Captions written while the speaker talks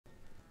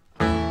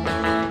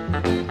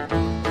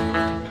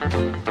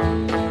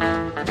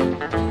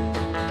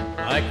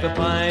Like the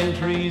pine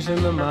trees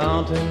in the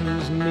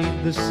mountains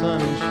need the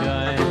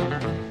sunshine,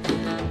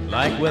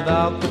 like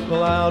without the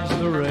clouds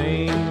the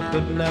rain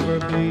could never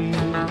be.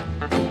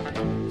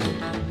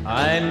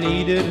 I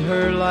needed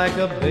her like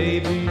a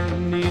baby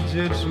needs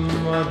its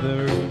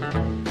mother,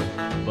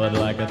 but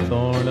like a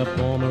thorn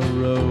upon a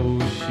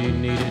rose she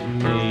needed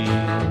me.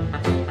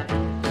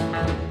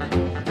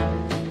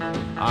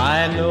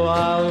 I know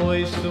I'll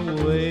waste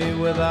away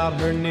without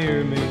her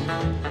near me,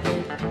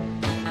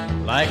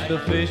 like the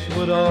fish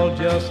would all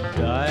just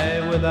die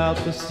without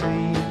the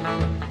sea.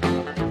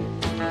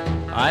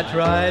 I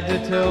tried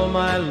to tell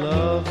my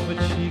love, but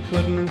she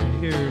couldn't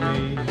hear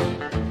me.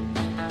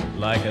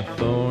 Like a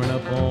thorn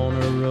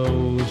upon a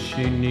rose,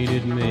 she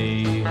needed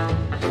me.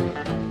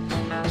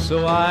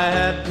 So I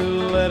had to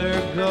let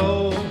her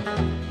go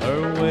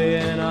her way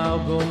and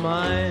I'll go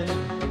mine,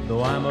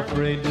 though I'm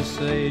afraid to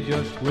say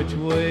just which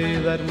way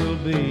that will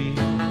be.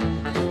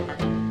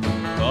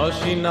 'Cause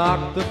she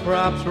knocked the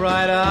props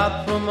right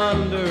out from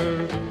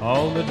under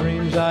all the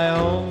dreams I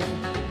own.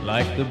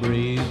 Like the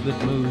breeze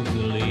that moves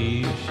the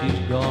leaves, she's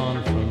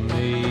gone from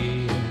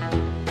me.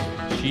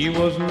 She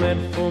was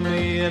meant for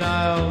me and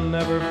I'll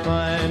never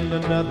find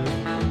another.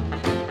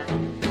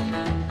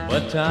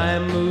 But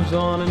time moves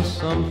on and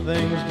some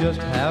things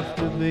just have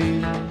to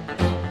be.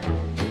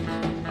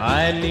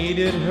 I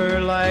needed her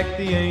like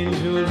the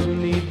angels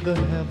need the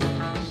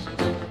heavens,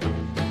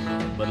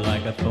 but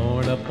like a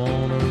thorn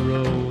upon a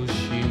rose,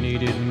 she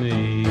needed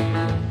me.